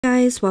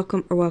Guys,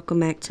 welcome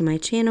back to my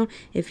channel.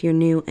 If you're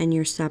new and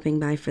you're stopping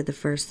by for the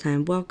first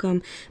time,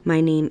 welcome. My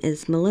name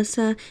is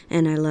Melissa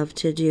and I love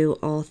to do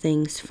all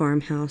things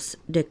farmhouse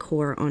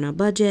decor on a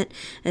budget,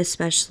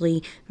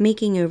 especially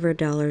making over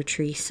Dollar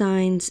Tree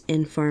signs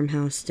in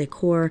farmhouse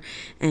decor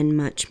and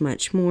much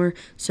more.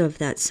 So if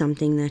that's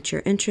something that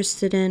you're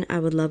interested in, I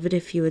would love it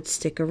if you would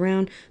stick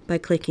around by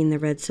clicking the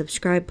red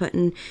subscribe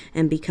button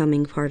and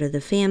becoming part of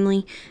the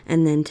family,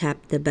 and then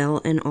tap the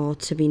bell and all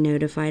to be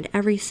notified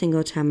every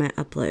single time I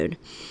upload.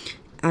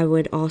 I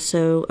would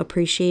also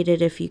appreciate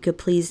it if you could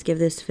please give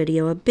this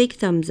video a big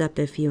thumbs up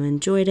if you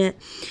enjoyed it.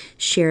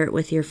 Share it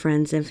with your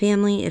friends and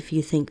family if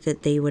you think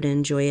that they would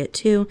enjoy it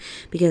too,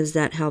 because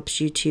that helps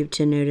YouTube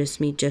to notice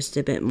me just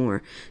a bit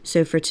more.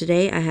 So for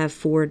today, I have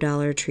 4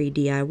 Dollar Tree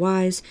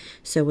DIYs.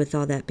 So with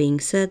all that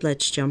being said,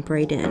 let's jump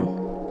right in.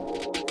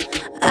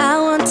 I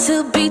want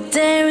to be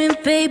daring,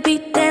 baby,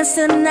 dance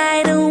the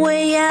night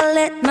away. I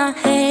let my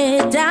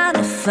head down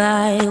if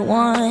I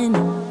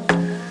want.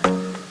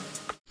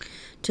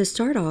 To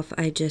start off,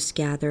 I just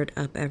gathered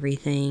up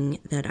everything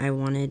that I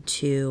wanted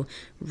to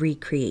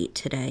recreate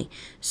today.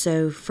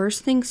 So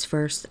first things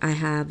first, I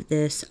have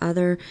this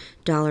other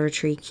Dollar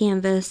Tree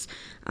canvas.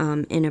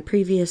 In a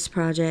previous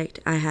project,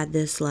 I had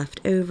this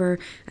left over.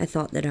 I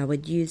thought that I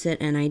would use it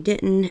and I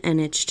didn't, and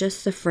it's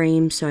just the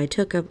frame. So I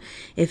took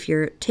if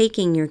you're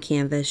taking your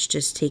canvas,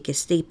 just take a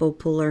staple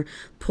puller,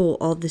 pull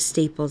all the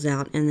staples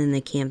out, and then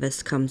the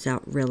canvas comes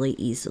out really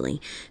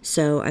easily.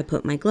 So I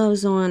put my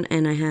gloves on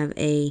and I have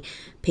a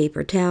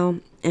paper towel,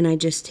 and I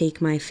just take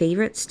my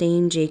favorite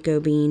stain,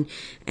 Jacobean,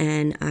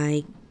 and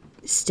I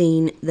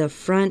stain the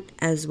front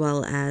as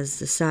well as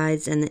the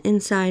sides and the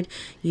inside.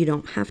 You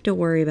don't have to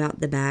worry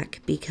about the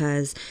back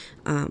because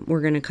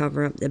we're going to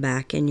cover up the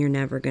back and you're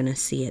never going to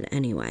see it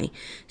anyway.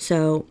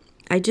 So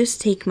I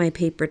just take my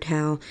paper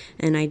towel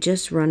and I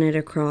just run it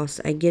across.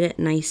 I get it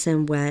nice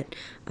and wet,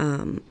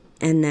 and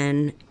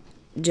then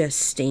just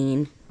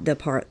stain the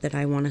part that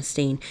I want to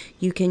stain.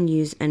 You can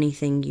use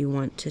anything you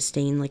want to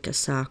stain, like a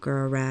sock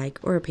or a rag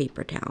or a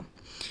paper towel.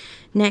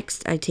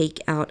 Next, I take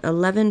out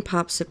 11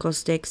 popsicle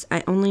sticks.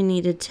 I only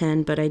needed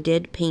 10, but I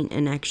did paint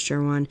an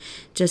extra one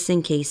just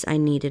in case I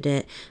needed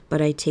it.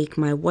 But I take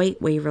my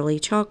white Waverly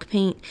chalk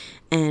paint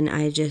and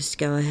I just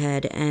go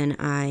ahead and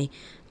I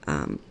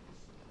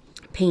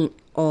paint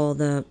all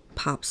the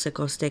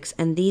popsicle sticks,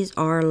 and these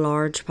are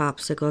large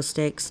popsicle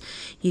sticks.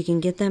 You can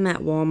get them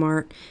at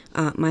Walmart.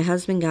 My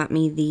husband got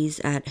me these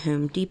at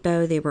Home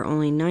Depot. They were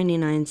only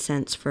 99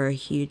 cents for a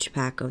huge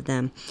pack of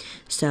them,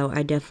 so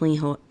I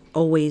definitely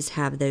always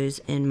have those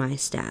in my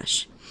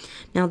stash.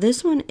 Now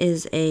this one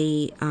is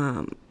a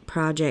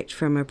project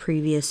from a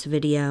previous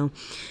video,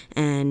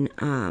 and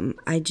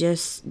I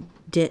just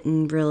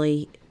didn't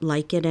really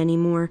like it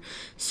anymore,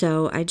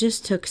 so I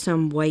just took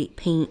some white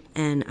paint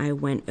and I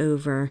went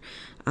over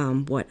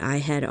what I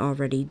had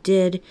already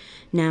did.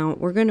 Now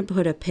we're going to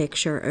put a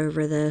picture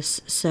over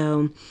this,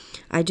 so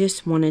I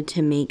just wanted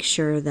to make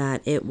sure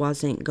that it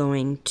wasn't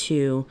going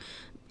to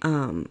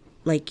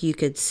like you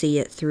could see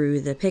it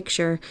through the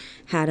picture.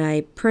 Had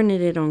I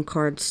printed it on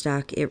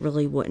cardstock, it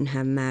really wouldn't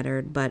have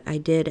mattered, but I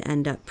did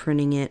end up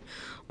printing it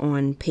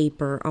on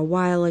paper a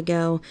while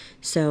ago,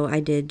 so I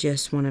did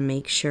just want to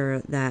make sure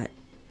that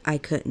I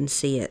couldn't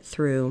see it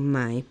through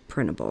my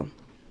printable.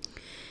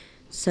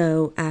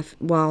 So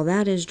while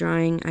that is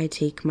drying, I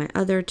take my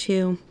other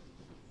two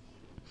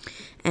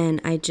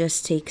and I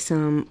just take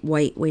some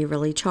white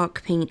Waverly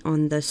chalk paint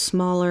on the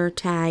smaller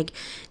tag.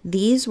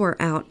 These were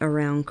out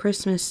around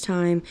Christmas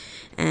time,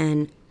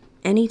 and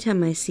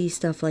anytime I see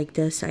stuff like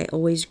this, I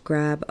always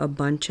grab a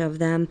bunch of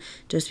them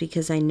just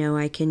because I know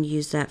I can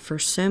use that for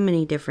so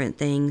many different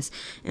things.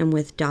 And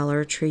with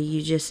Dollar Tree,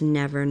 you just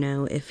never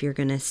know if you're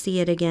going to see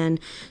it again.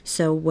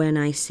 So when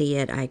I see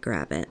it, I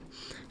grab it.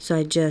 So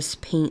I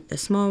just paint the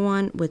small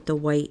one with the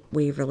white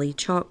Waverly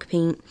chalk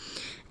paint.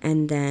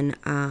 And then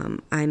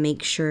I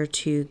make sure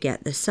to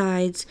get the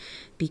sides,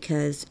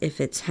 because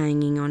if it's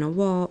hanging on a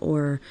wall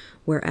or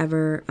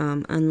wherever,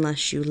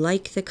 unless you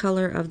like the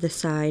color of the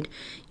side,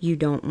 you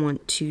don't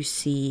want to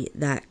see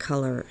that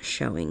color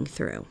showing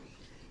through.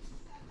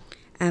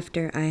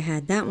 After I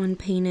had that one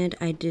painted,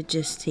 I did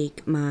just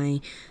take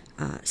my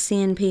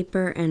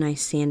sandpaper and I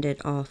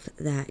sanded off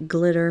that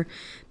glitter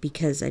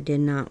because I did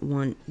not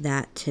want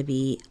that to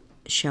be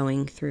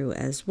showing through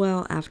as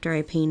well after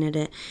I painted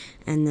it.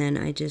 And then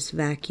I just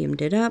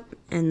vacuumed it up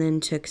and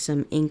then took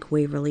some ink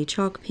Waverly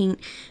chalk paint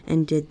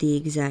and did the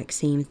exact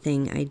same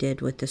thing I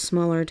did with the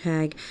smaller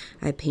tag.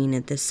 I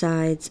painted the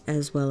sides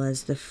as well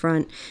as the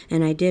front,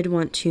 and I did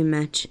want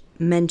to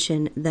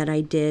mention that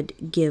I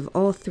did give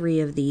all 3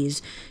 of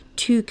these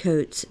 2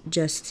 coats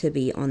just to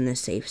be on the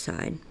safe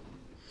side.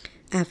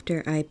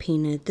 After I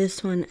painted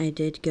this one, I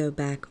did go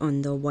back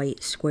on the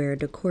white square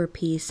decor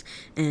piece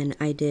and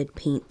I did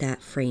paint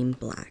that frame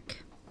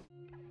black.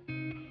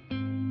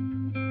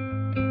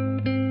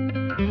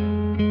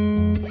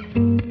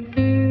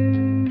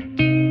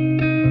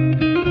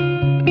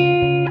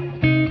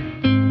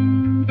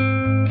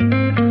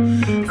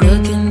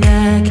 Looking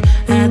back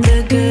at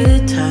the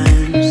good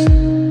times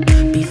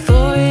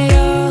before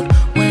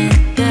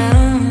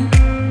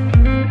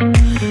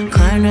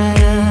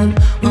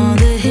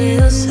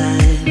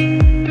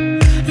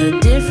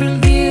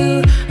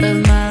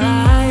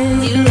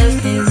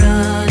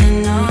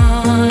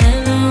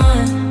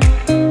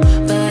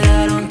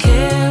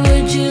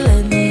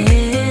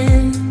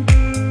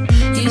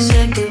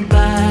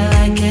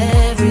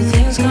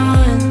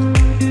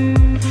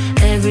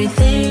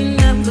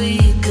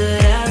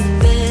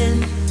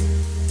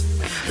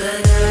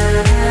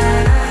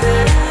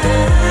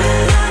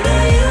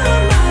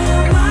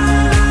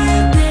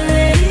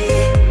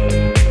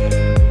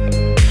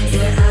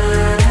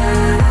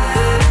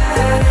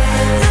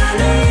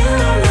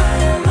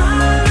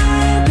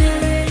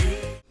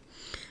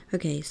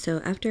Okay, so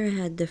after I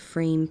had the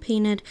frame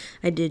painted,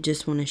 I did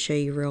just want to show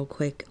you real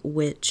quick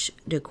which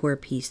decor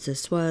piece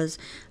this was.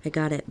 I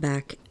got it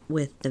back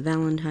with the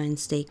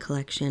Valentine's Day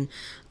collection,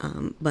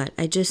 but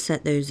I just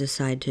set those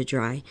aside to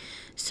dry.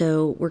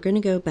 So we're going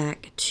to go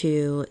back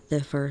to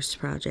the first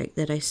project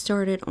that I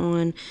started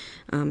on.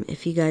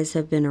 If you guys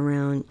have been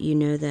around, you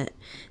know that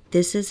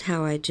this is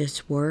how I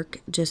just work,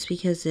 just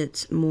because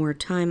it's more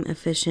time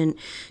efficient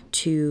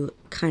to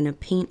kind of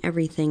paint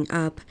everything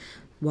up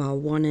while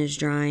one is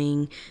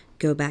drying,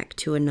 go back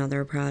to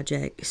another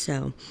project.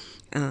 So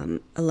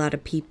a lot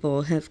of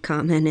people have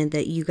commented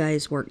that you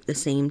guys work the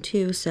same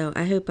too, so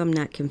I hope I'm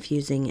not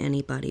confusing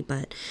anybody,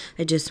 but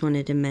I just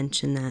wanted to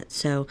mention that.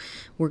 So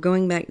we're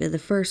going back to the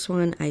first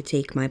one. I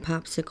take my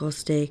popsicle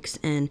sticks,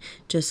 and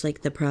just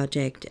like the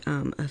project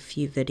a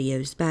few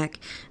videos back,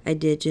 I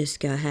did just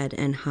go ahead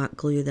and hot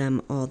glue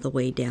them all the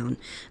way down.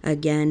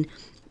 Again,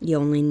 you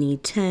only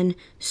need 10.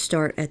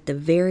 Start at the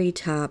very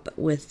top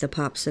with the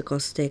popsicle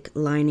stick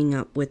lining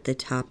up with the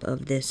top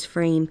of this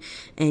frame,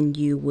 and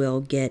you will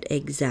get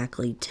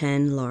exactly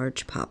 10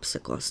 large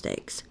popsicle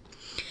sticks.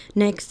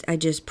 Next, I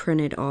just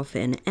printed off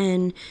an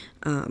N.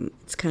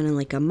 It's kind of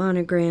like a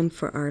monogram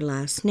for our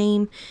last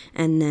name.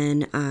 And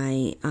then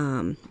I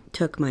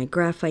took my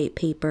graphite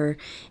paper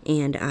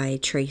and I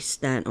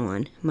traced that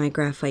on. My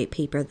graphite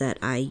paper that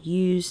I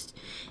used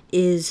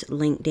is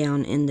linked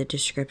down in the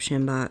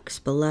description box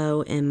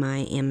below in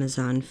my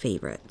Amazon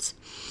favorites.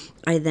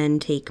 I then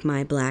take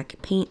my black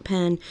paint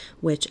pen,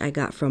 which I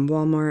got from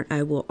Walmart.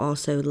 I will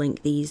also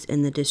link these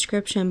in the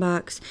description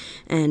box,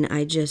 and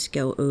I just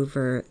go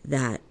over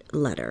that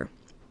letter.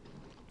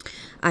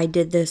 I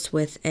did this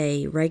with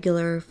a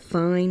regular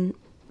fine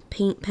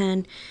paint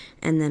pen,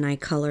 and then I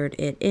colored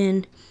it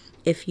in.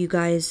 If you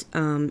guys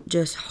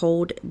just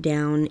hold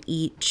down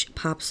each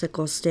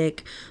popsicle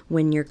stick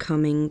when you're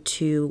coming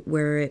to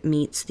where it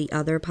meets the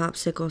other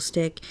popsicle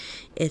stick,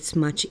 it's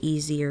much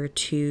easier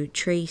to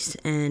trace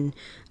and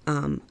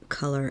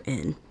color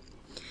in.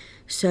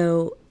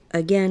 So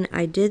again,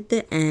 I did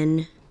the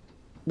N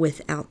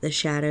without the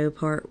shadow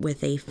part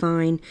with a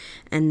fine,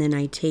 and then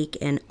I take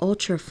an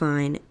ultra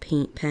fine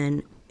paint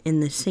pen in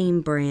the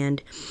same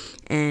brand,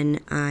 and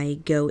I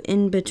go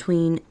in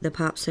between the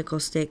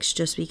popsicle sticks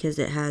just because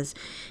it has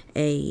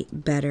a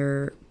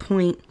better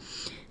point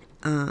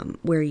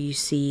where you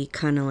see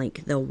kind of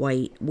like the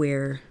white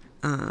where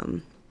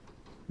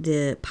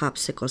the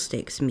popsicle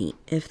sticks meet,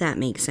 if that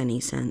makes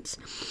any sense.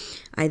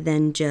 I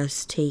then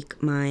just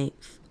take my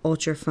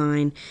ultra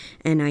fine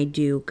and I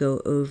do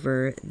go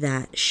over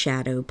that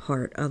shadow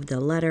part of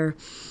the letter.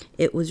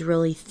 It was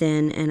really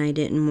thin and I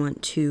didn't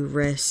want to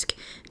risk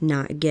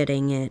not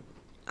getting it,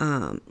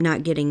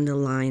 not getting the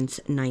lines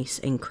nice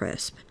and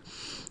crisp.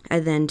 I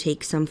then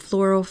take some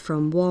floral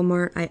from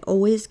Walmart. I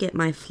always get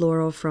my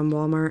floral from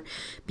Walmart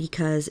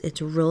because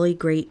it's really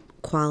great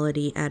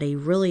quality at a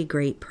really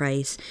great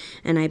price,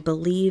 and I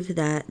believe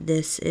that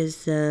this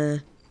is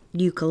the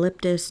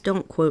eucalyptus.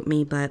 Don't quote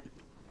me, but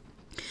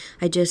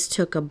I just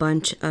took a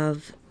bunch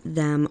of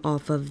them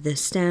off of the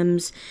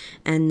stems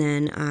and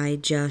then I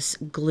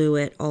just glue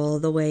it all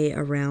the way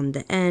around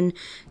the end,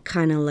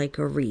 kind of like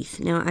a wreath.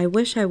 Now I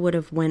wish I would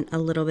have went a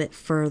little bit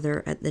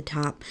further at the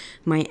top.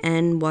 My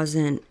end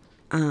wasn't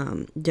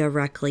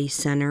directly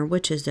center,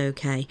 which is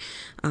okay.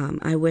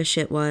 I wish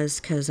it was,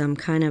 because I'm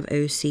kind of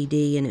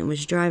OCD and it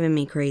was driving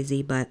me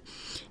crazy, but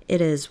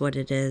it is what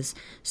it is.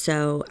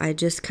 So I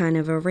just kind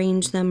of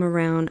arrange them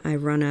around. I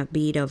run a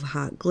bead of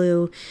hot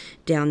glue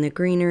down the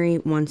greenery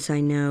once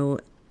I know,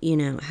 you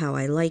know, how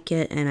I like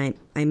it, and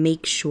I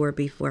make sure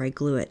before I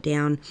glue it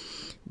down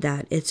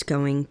that it's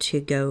going to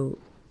go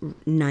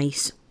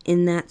nice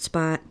in that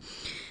spot.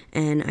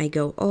 And I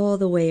go all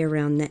the way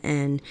around the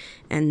end,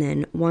 and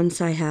then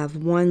once I have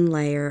one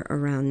layer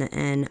around the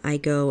end, I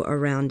go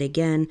around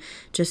again,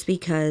 just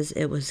because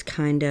it was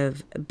kind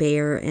of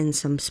bare in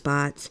some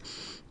spots,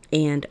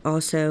 and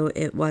also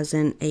it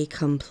wasn't a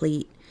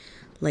complete,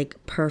 like,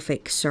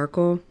 perfect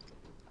circle.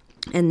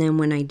 And then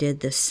when I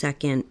did the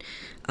second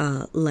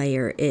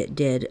layer, it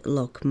did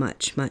look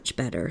much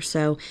better.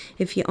 So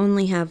if you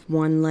only have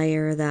one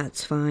layer,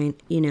 that's fine,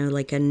 you know,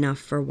 like enough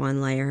for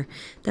one layer,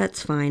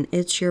 that's fine.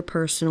 It's your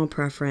personal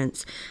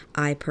preference.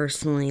 I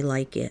personally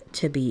like it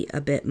to be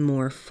a bit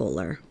more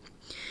fuller.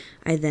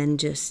 I then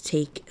just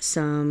take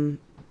some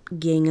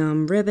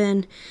gingham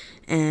ribbon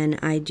and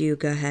I do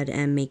go ahead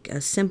and make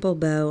a simple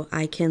bow.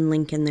 I can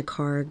link in the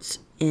cards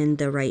in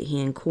the right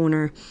hand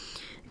corner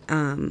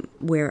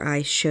where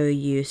I show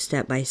you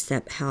step by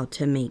step how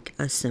to make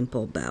a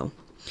simple bow.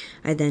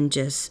 I then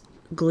just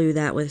glue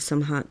that with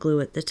some hot glue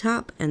at the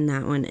top, and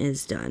that one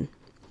is done.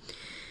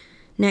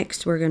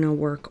 Next, we're going to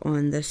work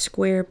on the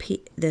square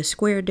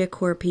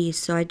decor piece.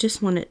 So I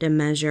just wanted to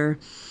measure,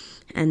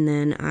 and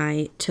then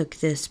I took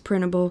this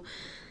printable.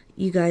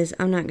 You guys,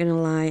 I'm not gonna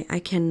lie, I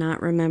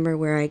cannot remember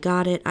where I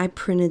got it. I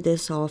printed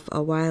this off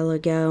a while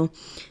ago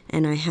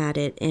and I had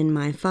it in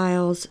my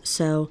files,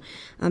 so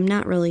I'm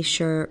not really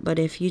sure, but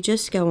if you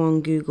just go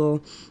on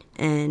Google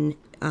and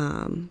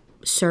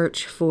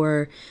search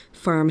for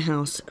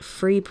Farmhouse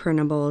free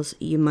printables,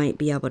 you might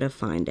be able to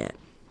find it.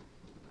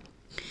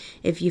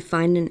 If you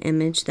find an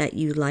image that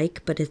you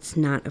like but it's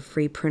not a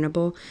free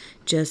printable,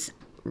 just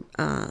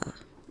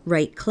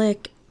right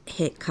click,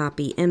 hit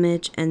copy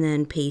image, and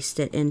then paste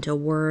it into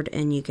Word,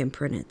 and you can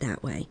print it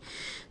that way.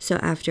 So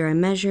after I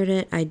measured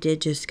it, I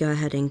did just go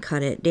ahead and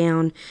cut it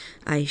down.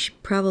 I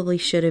probably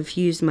should have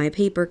used my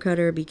paper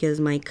cutter because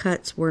my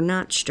cuts were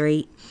not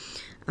straight.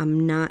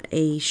 I'm not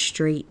a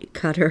straight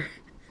cutter.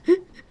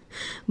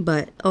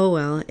 But oh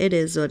well, it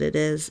is what it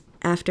is.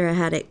 After I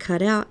had it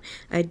cut out,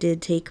 I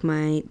did take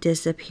my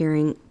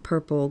disappearing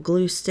purple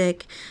glue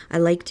stick. I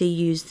like to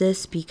use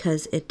this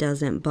because it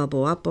doesn't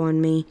bubble up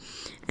on me.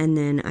 And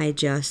then I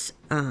just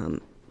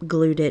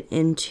glued it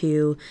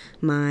into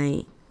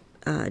my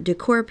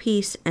decor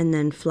piece and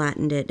then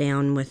flattened it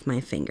down with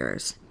my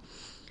fingers.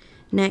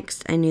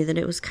 Next, I knew that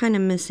it was kind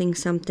of missing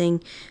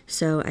something,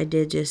 so I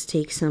did just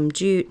take some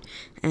jute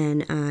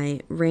and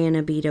I ran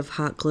a bead of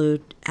hot glue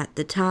at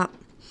the top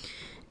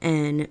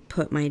and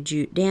put my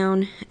jute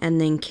down, and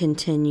then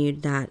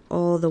continued that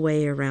all the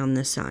way around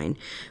the sign.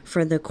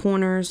 For the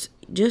corners,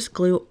 just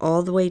glue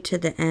all the way to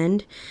the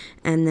end,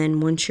 and then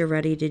once you're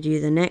ready to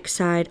do the next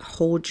side,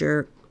 hold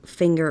your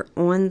finger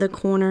on the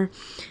corner,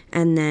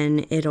 and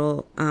then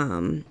it'll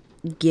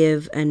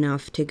give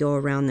enough to go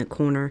around the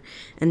corner,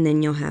 and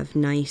then you'll have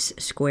nice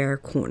square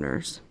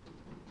corners.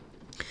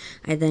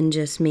 I then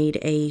just made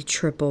a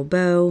triple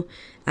bow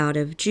out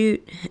of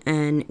jute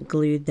and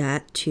glued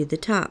that to the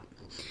top.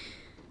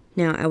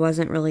 Now, I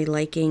wasn't really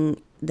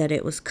liking that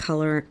it was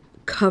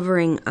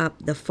covering up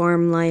the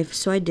farm life,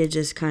 so I did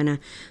just kind of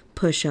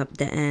push up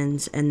the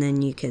ends and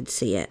then you could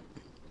see it.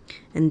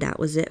 And that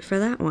was it for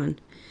that one.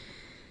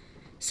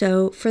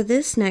 So for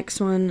this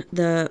next one,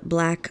 the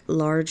black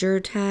larger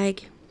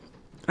tag,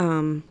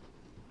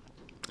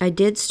 I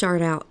did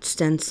start out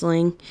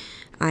stenciling.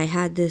 I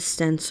had this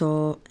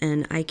stencil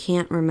and I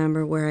can't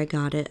remember where I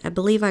got it. I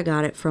believe I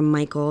got it from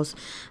Michael's.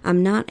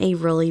 I'm not a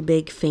really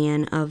big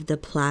fan of the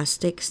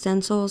plastic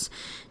stencils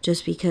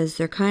just because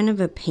they're kind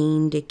of a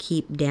pain to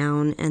keep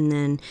down and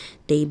then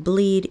they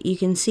bleed. You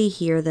can see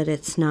here that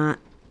it's not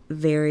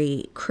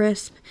very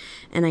crisp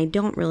and I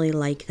don't really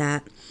like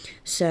that.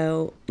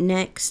 So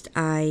next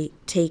I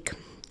take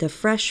the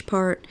fresh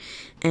part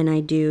and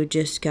I do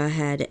just go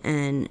ahead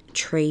and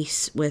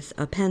trace with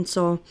a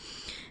pencil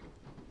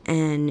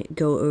and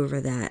go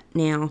over that.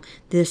 Now,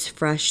 this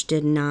fresh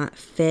did not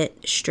fit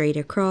straight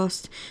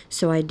across,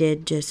 so I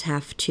did just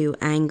have to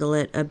angle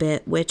it a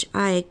bit, which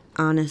I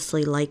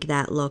honestly like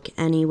that look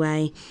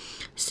anyway,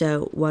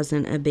 so it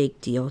wasn't a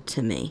big deal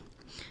to me.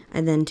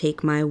 I then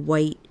take my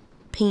white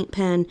paint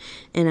pen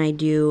and I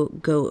do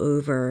go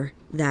over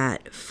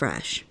that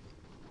fresh.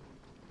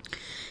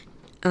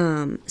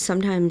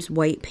 Sometimes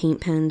white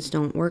paint pens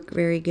don't work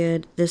very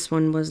good. This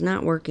one was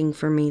not working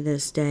for me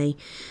this day,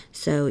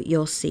 so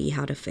you'll see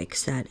how to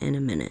fix that in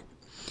a minute.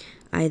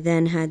 I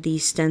then had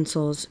these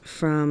stencils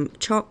from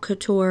Chalk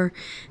Couture,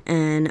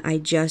 and I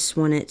just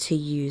wanted to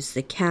use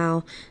the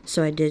cow,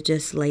 so I did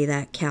just lay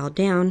that cow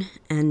down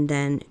and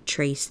then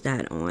trace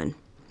that on.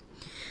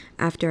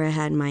 After I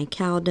had my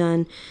cow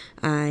done,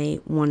 I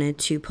wanted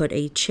to put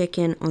a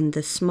chicken on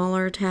the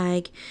smaller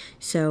tag,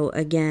 so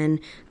again,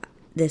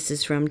 this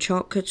is from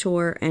Chalk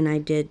Couture, and I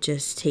did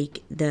just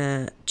take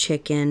the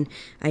chicken.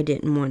 I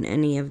didn't want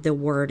any of the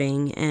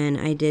wording, and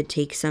I did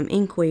take some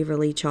ink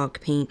Waverly chalk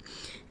paint,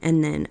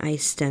 and then I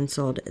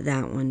stenciled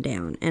that one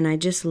down. And I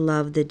just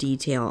love the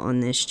detail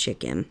on this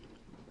chicken.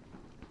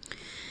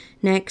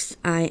 Next,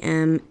 I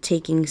am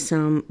taking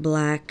some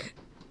black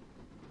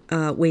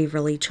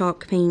Waverly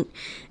chalk paint,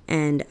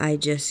 and I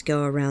just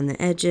go around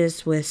the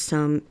edges with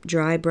some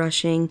dry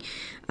brushing.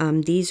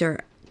 These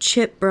are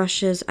chip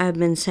brushes. I've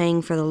been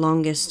saying for the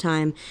longest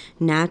time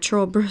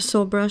natural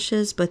bristle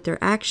brushes, but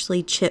they're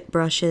actually chip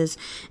brushes,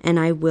 and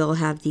I will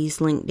have these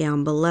linked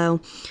down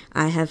below.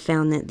 I have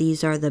found that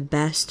these are the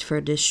best for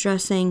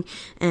distressing,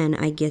 and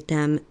I get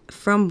them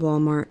from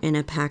Walmart in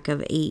a pack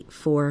of 8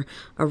 for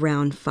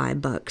around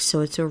 $5,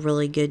 so it's a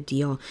really good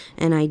deal,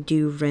 and I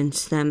do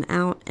rinse them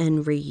out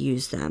and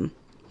reuse them.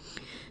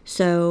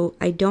 So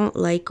I don't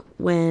like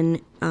when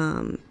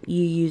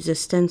you use a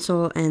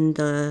stencil and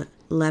the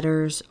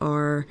letters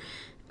are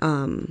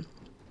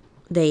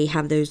they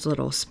have those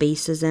little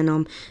spaces in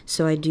them,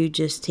 so I do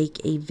just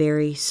take a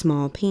very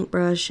small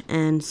paintbrush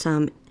and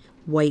some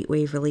white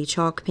Waverly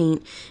chalk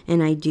paint,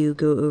 and I do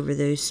go over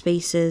those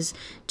spaces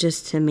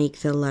just to make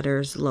the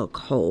letters look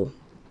whole.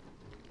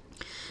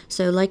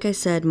 So like I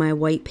said, my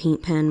white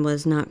paint pen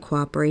was not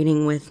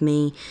cooperating with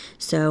me,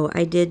 so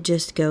I did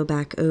just go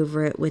back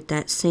over it with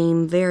that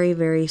same very,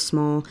 very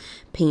small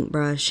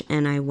paintbrush,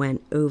 and I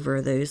went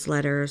over those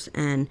letters,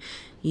 and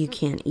you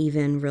can't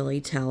even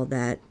really tell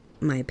that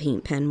my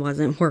paint pen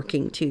wasn't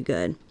working too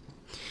good.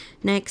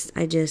 Next,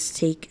 I just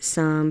take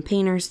some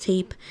painter's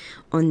tape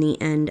on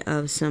the end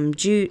of some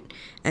jute,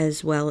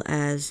 as well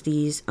as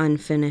these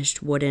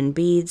unfinished wooden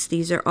beads.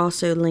 These are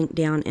also linked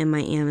down in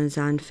my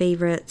Amazon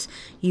favorites.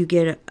 You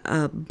get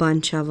a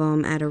bunch of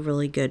them at a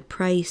really good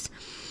price.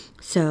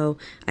 So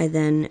I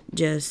then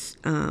just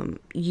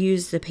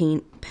use the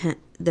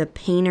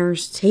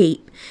painter's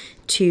tape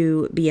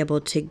to be able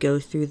to go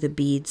through the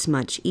beads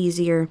much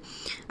easier.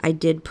 I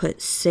did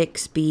put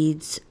 6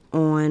 beads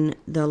on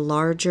the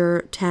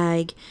larger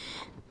tag,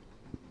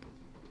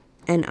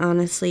 and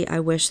honestly I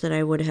wish that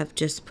I would have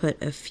just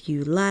put a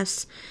few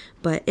less,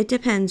 but it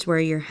depends where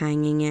you're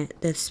hanging it.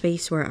 The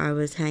space where I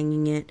was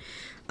hanging it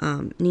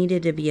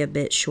needed to be a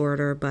bit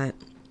shorter, but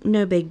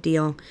no big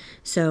deal.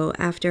 So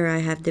after I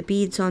have the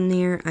beads on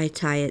there, I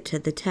tie it to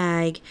the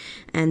tag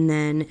and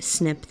then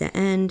snip the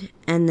end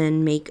and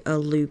then make a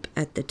loop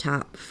at the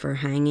top for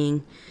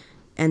hanging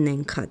and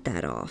then cut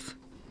that off.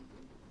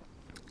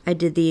 I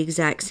did the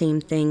exact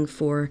same thing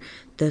for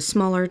the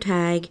smaller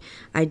tag.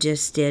 I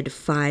just did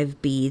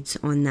 5 beads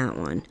on that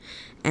one.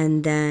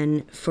 And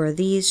then for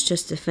these,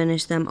 just to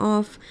finish them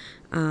off,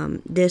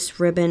 this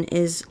ribbon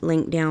is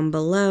linked down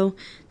below,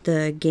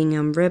 the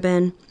gingham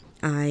ribbon.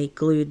 I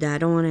glued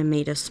that on and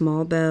made a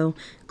small bow,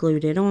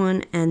 glued it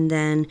on, and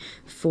then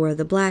for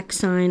the black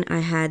sign I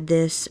had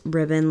this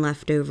ribbon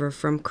left over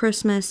from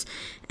Christmas,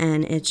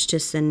 and it's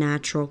just a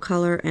natural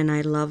color and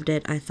I loved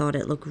it. I thought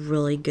it looked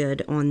really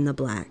good on the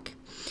black.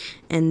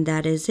 And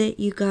that is it,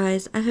 you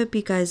guys. I hope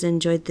you guys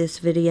enjoyed this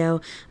video.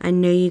 I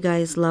know you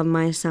guys love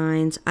my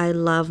signs. I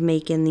love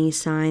making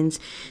these signs.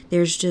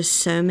 There's just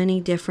so many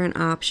different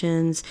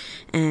options,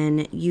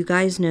 and you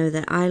guys know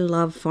that I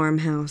love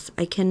Farmhouse.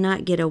 I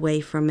cannot get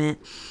away from it.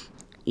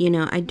 You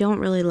know, I don't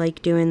really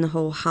like doing the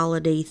whole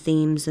holiday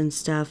themes and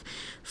stuff.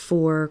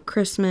 For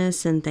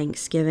Christmas and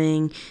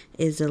Thanksgiving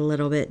is a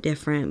little bit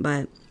different,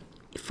 but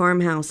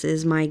Farmhouse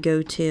is my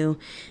go-to,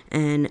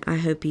 and I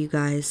hope you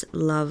guys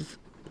love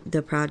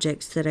the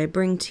projects that I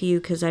bring to you,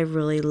 because I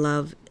really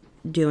love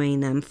doing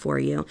them for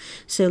you.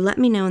 So let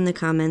me know in the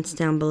comments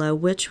down below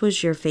which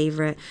was your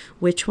favorite,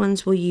 which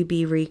ones will you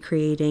be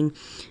recreating,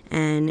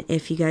 and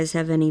if you guys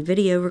have any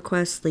video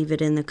requests, leave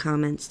it in the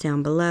comments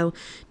down below.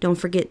 Don't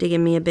forget to give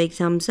me a big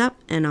thumbs up,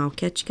 and I'll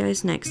catch you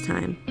guys next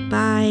time.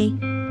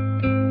 Bye!